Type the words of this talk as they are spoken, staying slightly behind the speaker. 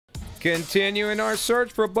Continuing our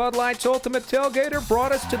search for Bud Light's Ultimate Tailgater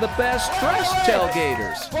brought us to the best dressed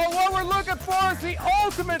tailgaters. Well, what we're looking for is the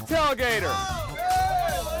ultimate tailgater.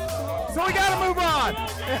 So we got to move on.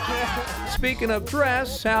 Speaking of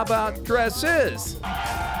dress, how about dresses? All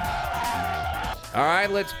right,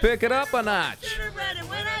 let's pick it up a notch.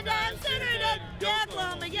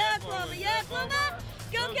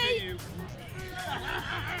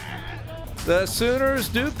 The Sooners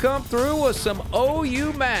do come through with some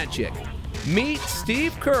OU magic. Meet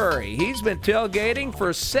Steve Curry. He's been tailgating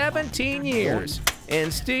for 17 years,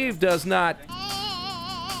 and Steve does not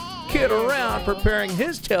kid around preparing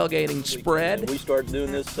his tailgating spread. We started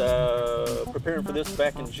doing this, preparing for this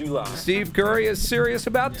back in July. Steve Curry is serious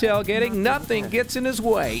about tailgating. Nothing gets in his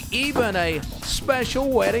way, even a special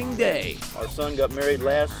wedding day. Our son got married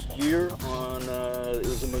last year on, it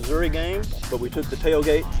was a Missouri game, but we took the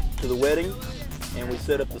tailgate to the wedding, and we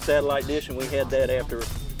set up the satellite dish, and we had that after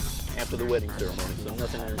the wedding ceremony, so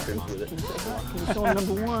nothing interferes with it. Can you show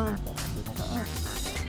number one?